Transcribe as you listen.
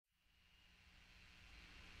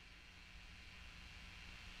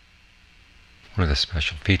One of the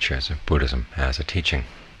special features of Buddhism as a teaching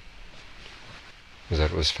is that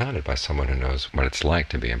it was founded by someone who knows what it's like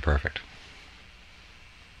to be imperfect.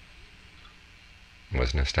 It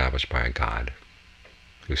wasn't established by a god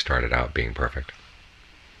who started out being perfect.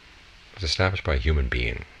 It was established by a human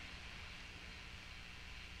being,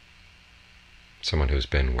 someone who's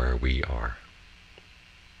been where we are.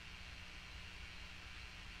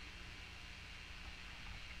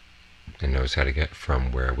 And knows how to get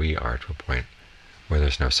from where we are to a point where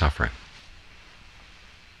there's no suffering.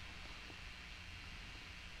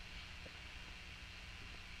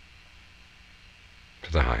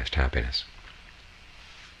 To the highest happiness.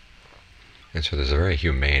 And so there's a very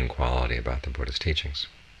humane quality about the Buddha's teachings.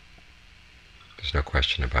 There's no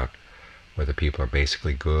question about whether people are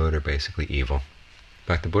basically good or basically evil. In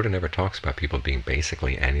fact, the Buddha never talks about people being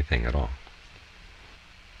basically anything at all.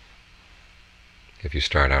 If you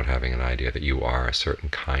start out having an idea that you are a certain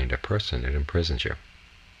kind of person, it imprisons you.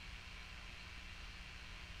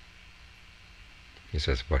 He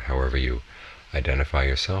says, but however you identify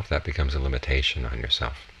yourself, that becomes a limitation on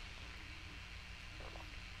yourself.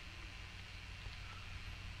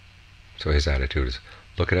 So his attitude is,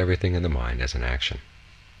 look at everything in the mind as an action.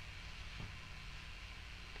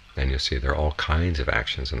 And you'll see there are all kinds of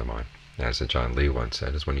actions in the mind. As John Lee once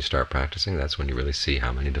said, is when you start practicing, that's when you really see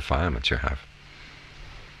how many defilements you have.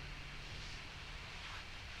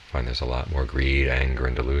 Find there's a lot more greed, anger,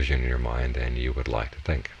 and delusion in your mind than you would like to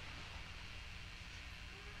think.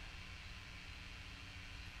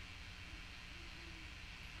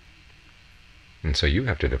 And so you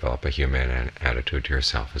have to develop a humane attitude to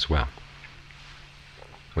yourself as well.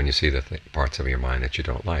 When you see the parts of your mind that you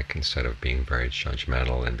don't like, instead of being very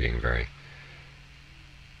judgmental and being very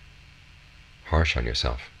harsh on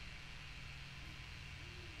yourself,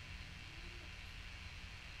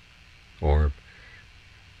 or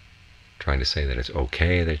trying to say that it's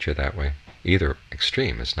okay that you're that way. Either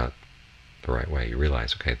extreme is not the right way. You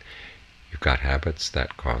realize, okay, you've got habits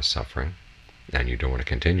that cause suffering, and you don't want to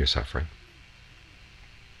continue suffering.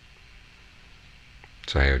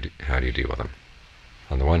 So how do you deal with them?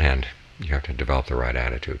 On the one hand, you have to develop the right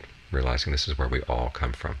attitude, realizing this is where we all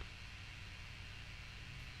come from.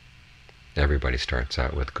 Everybody starts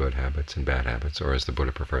out with good habits and bad habits, or as the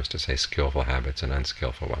Buddha prefers to say, skillful habits and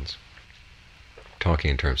unskillful ones.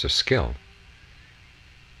 Talking in terms of skill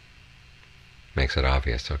makes it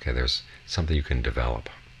obvious, okay, there's something you can develop.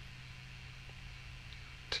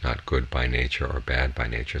 It's not good by nature or bad by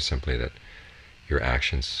nature, simply that your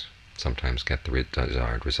actions sometimes get the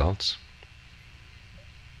desired results,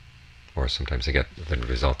 or sometimes they get the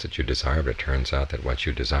results that you desire, but it turns out that what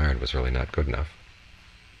you desired was really not good enough.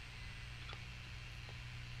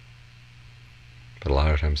 But a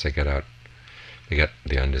lot of times they get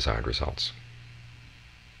the undesired results.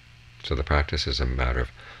 So the practice is a matter of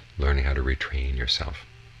learning how to retrain yourself.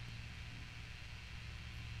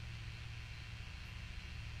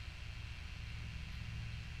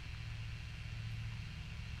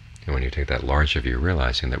 And when you take that larger view,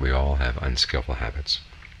 realizing that we all have unskillful habits.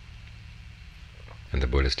 And the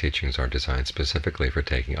Buddha's teachings are designed specifically for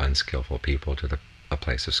taking unskillful people to a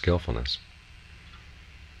place of skillfulness.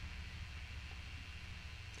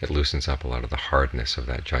 It loosens up a lot of the hardness of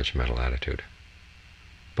that judgmental attitude.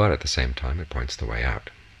 But at the same time, it points the way out.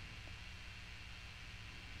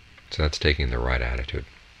 So that's taking the right attitude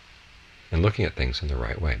and looking at things in the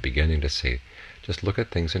right way, beginning to see, just look at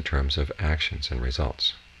things in terms of actions and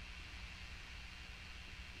results,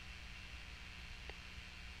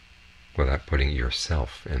 without putting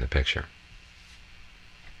yourself in the picture.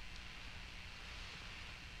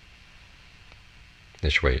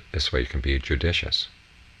 This way you can be judicious.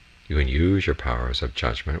 You can use your powers of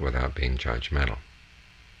judgment without being judgmental.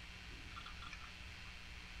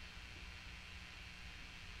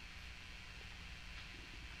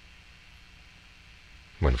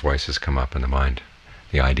 When voices come up in the mind,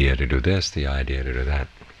 the idea to do this, the idea to do that,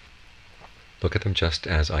 look at them just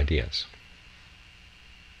as ideas,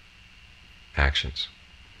 actions.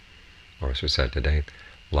 Or as we said today,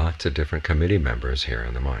 lots of different committee members here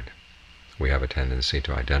in the mind. We have a tendency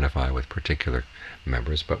to identify with particular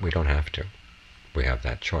members, but we don't have to. We have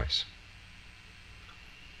that choice.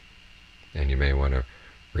 And you may want to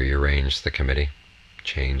rearrange the committee,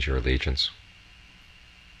 change your allegiance.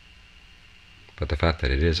 But the fact that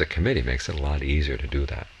it is a committee makes it a lot easier to do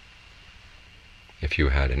that. If you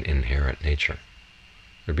had an inherent nature,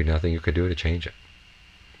 there'd be nothing you could do to change it.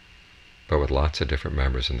 But with lots of different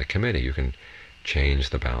members in the committee, you can change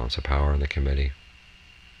the balance of power in the committee,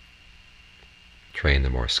 train the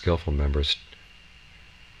more skillful members,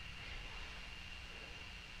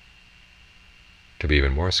 to be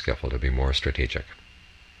even more skillful, to be more strategic.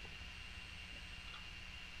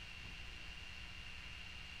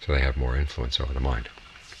 So they have more influence over the mind.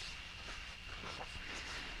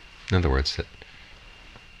 In other words, that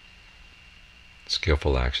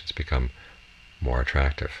skillful actions become more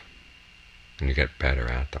attractive, and you get better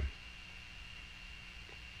at them.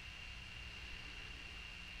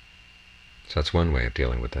 So that's one way of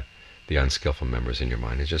dealing with the unskillful members in your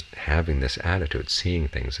mind, is just having this attitude, seeing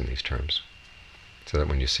things in these terms, so that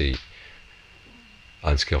when you see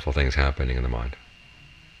unskillful things happening in the mind,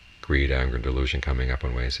 greed, anger, and delusion coming up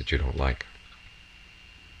in ways that you don't like,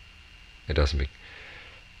 it doesn't be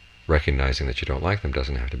recognizing that you don't like them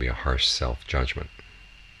doesn't have to be a harsh self-judgment,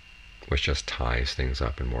 which just ties things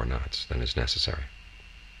up in more knots than is necessary.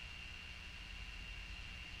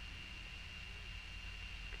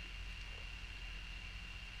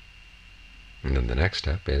 And then the next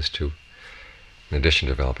step is to, in addition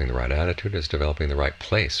to developing the right attitude, is developing the right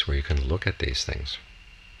place where you can look at these things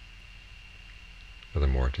with a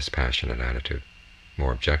more dispassionate attitude,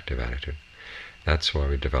 more objective attitude. That's why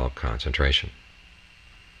we develop concentration.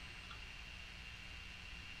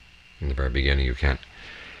 In the very beginning, you can't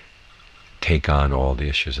take on all the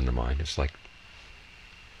issues in the mind. It's like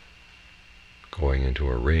going into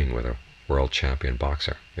a ring with a world champion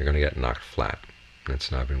boxer. You're going to get knocked flat, and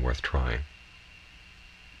it's not even worth trying.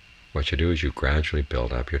 What you do is you gradually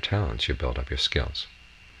build up your talents, you build up your skills,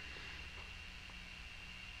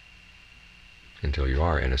 until you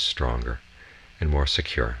are in a stronger and more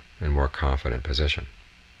secure and more confident position.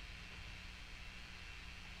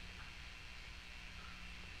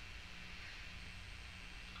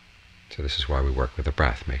 So this is why we work with the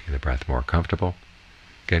breath, making the breath more comfortable,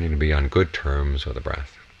 getting to be on good terms with the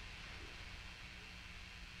breath.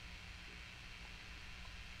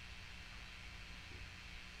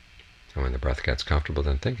 And when the breath gets comfortable,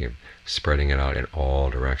 then thinking, spreading it out in all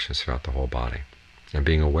directions throughout the whole body, and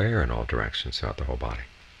being aware in all directions throughout the whole body.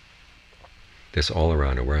 This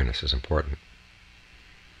all-around awareness is important.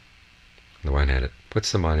 On the one hand, it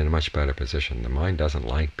puts the mind in a much better position. The mind doesn't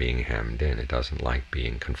like being hemmed in. It doesn't like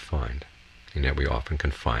being confined. And yet we often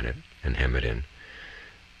confine it and hem it in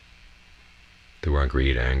through our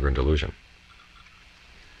greed, anger, and delusion.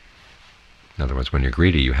 In other words, when you're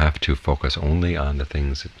greedy, you have to focus only on the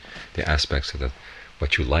things, the aspects of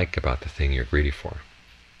what you like about the thing you're greedy for.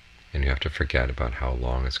 And you have to forget about how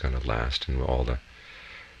long it's going to last and all the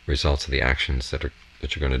results of the actions that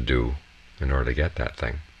you're going to do in order to get that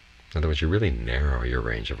thing. In other words, you really narrow your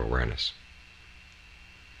range of awareness.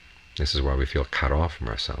 This is why we feel cut off from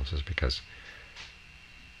ourselves, is because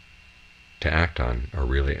to act on a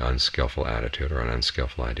really unskillful attitude or an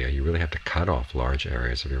unskillful idea, you really have to cut off large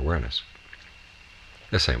areas of your awareness.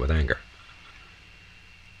 The same with anger.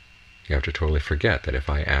 You have to totally forget that if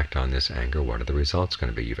I act on this anger, what are the results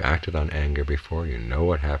going to be? You've acted on anger before, you know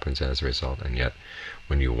what happens as a result, and yet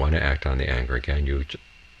when you want to act on the anger again, you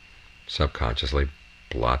subconsciously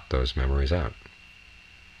blot those memories out.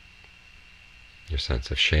 Your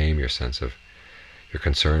sense of shame, your sense of your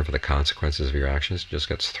concern for the consequences of your actions just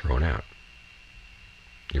gets thrown out.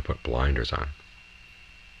 You put blinders on.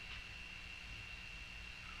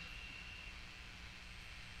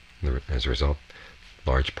 As a result,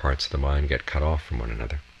 large parts of the mind get cut off from one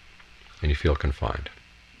another, and you feel confined.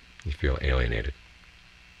 You feel alienated.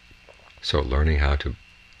 So learning how to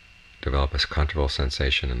develop a comfortable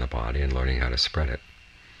sensation in the body and learning how to spread it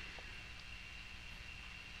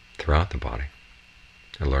throughout the body,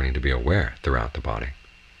 and learning to be aware throughout the body,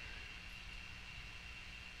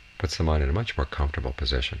 puts the mind in a much more comfortable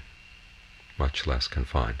position, much less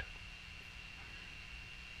confined.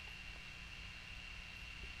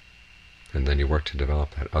 And then you work to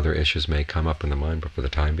develop that. Other issues may come up in the mind, but for the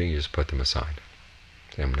time being, you just put them aside.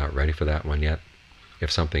 Say, I'm not ready for that one yet. If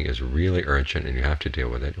something is really urgent and you have to deal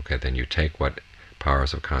with it, okay, then you take what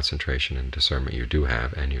powers of concentration and discernment you do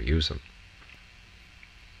have and you use them.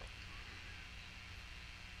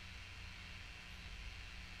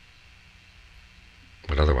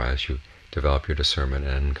 But otherwise, you develop your discernment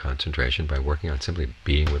and concentration by working on simply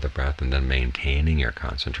being with the breath and then maintaining your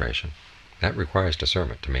concentration. That requires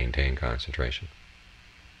discernment to maintain concentration.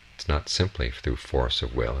 It's not simply through force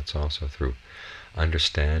of will, it's also through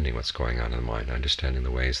understanding what's going on in the mind, understanding the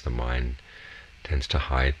ways the mind tends to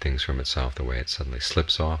hide things from itself, the way it suddenly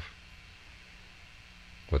slips off,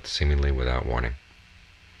 seemingly without warning.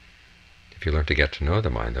 If you learn to get to know the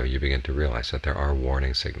mind, though, you begin to realize that there are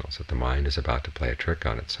warning signals, that the mind is about to play a trick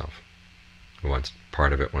on itself.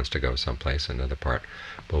 Part of it wants to go someplace, another part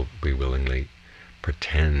will be willingly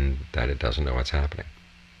pretend that it doesn't know what's happening.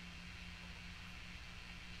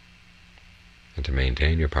 And to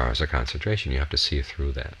maintain your powers of concentration, you have to see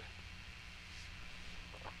through that.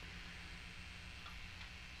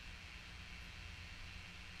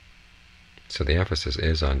 So the emphasis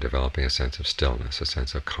is on developing a sense of stillness, a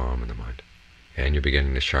sense of calm in the mind. And you're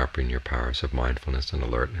beginning to sharpen your powers of mindfulness and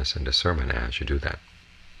alertness and discernment as you do that.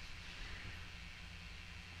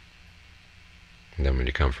 And then when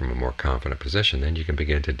you come from a more confident position, then you can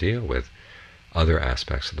begin to deal with other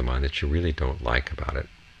aspects of the mind that you really don't like about it,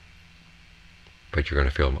 but you're going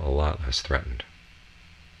to feel a lot less threatened,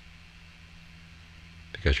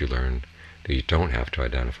 because you learn that you don't have to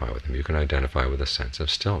identify with them. You can identify with a sense of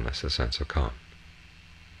stillness, a sense of calm.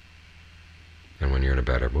 And when you're in a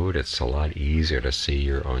better mood, it's a lot easier to see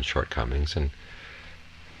your own shortcomings and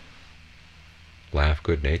laugh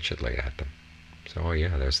good-naturedly at them. So, oh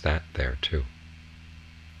yeah, there's that there too.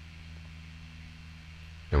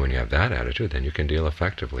 And when you have that attitude, then you can deal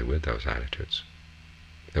effectively with those attitudes,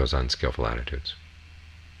 those unskillful attitudes.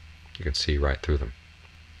 You can see right through them,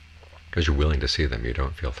 because you're willing to see them. You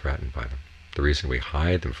don't feel threatened by them. The reason we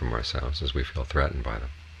hide them from ourselves is we feel threatened by them,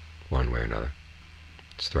 one way or another.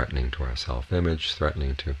 It's threatening to our self-image,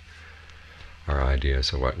 threatening to our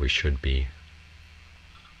ideas of what we should be,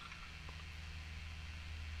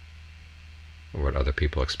 or what other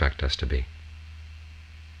people expect us to be.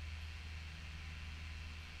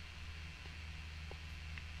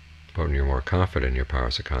 But when you're more confident in your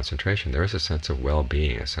powers of concentration, there is a sense of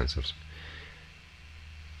well-being, a sense of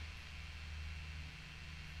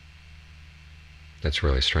that's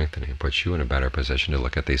really strengthening. It puts you in a better position to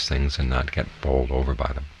look at these things and not get bowled over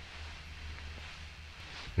by them,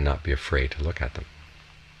 and not be afraid to look at them.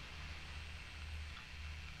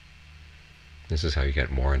 This is how you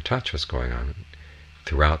get more in touch with what's going on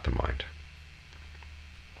throughout the mind.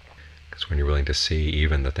 Because when you're willing to see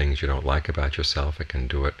even the things you don't like about yourself, it can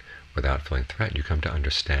do it without feeling threatened. You come to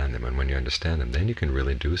understand them, and when you understand them, then you can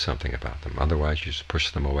really do something about them. Otherwise, you just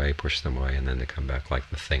push them away, and then they come back like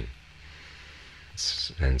the thing. It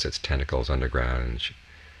sends its tentacles underground and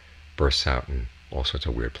bursts out in all sorts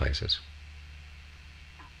of weird places.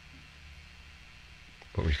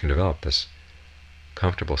 But we can develop this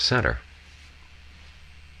comfortable center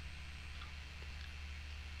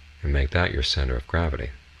and make that your center of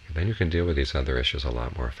gravity. And then you can deal with these other issues a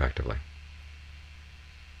lot more effectively.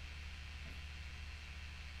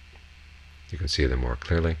 You can see them more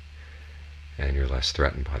clearly, and you're less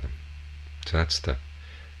threatened by them. So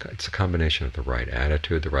it's a combination of the right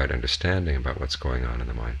attitude, the right understanding about what's going on in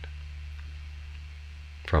the mind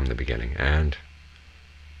from the beginning, and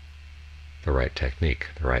the right technique,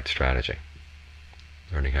 the right strategy.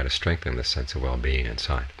 Learning how to strengthen this sense of well-being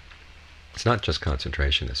inside. It's not just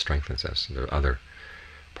concentration that strengthens us. There are other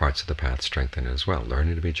parts of the path strengthen it as well.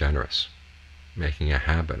 Learning to be generous, making a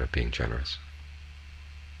habit of being generous,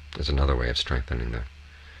 is another way of strengthening the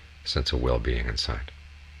sense of well-being inside.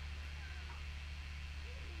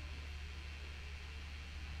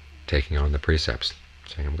 Taking on the precepts,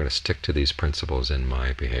 saying, I'm going to stick to these principles in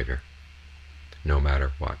my behavior, no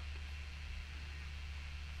matter what.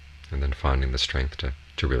 And then finding the strength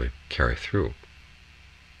to really carry through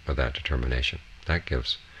with that determination. That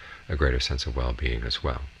gives a greater sense of well-being as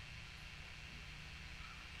well.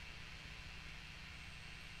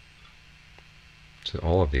 So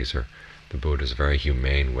all of these are the Buddha's very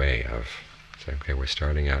humane way of saying, okay, we're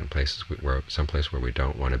starting out in someplace where we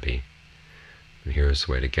don't want to be, and here's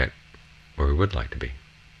the way to get where we would like to be.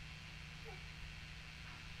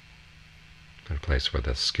 In a place where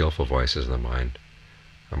the skillful voices of the mind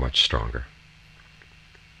are much stronger,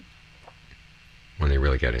 when they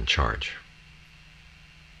really get in charge.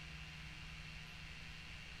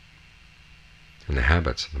 And the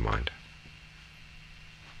habits of the mind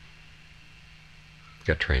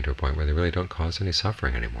get trained to a point where they really don't cause any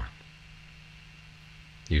suffering anymore.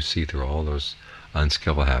 You see through all those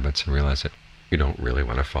unskillful habits and realize that you don't really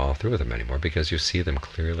want to follow through with them anymore, because you see them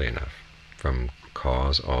clearly enough, from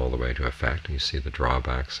cause all the way to effect, and you see the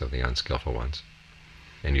drawbacks of the unskillful ones,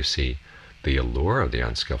 and you see the allure of the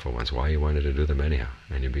unskillful ones, why you wanted to do them anyhow,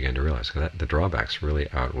 and you begin to realize that the drawbacks really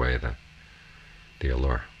outweigh the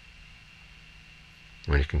allure.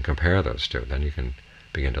 When you can compare those two, then you can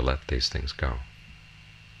begin to let these things go.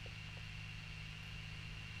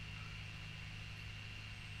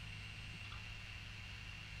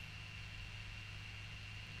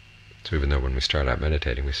 So even though when we start out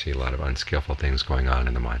meditating, we see a lot of unskillful things going on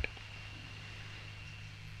in the mind,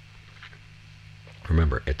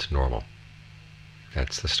 remember, it's normal.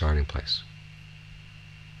 That's the starting place.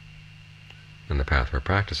 And the path we're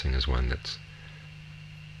practicing is one that's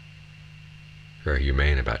very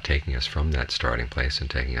humane about taking us from that starting place and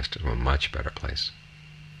taking us to a much better place.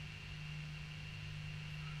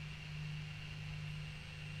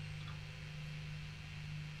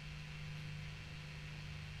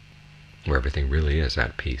 where everything really is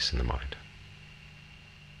at peace in the mind.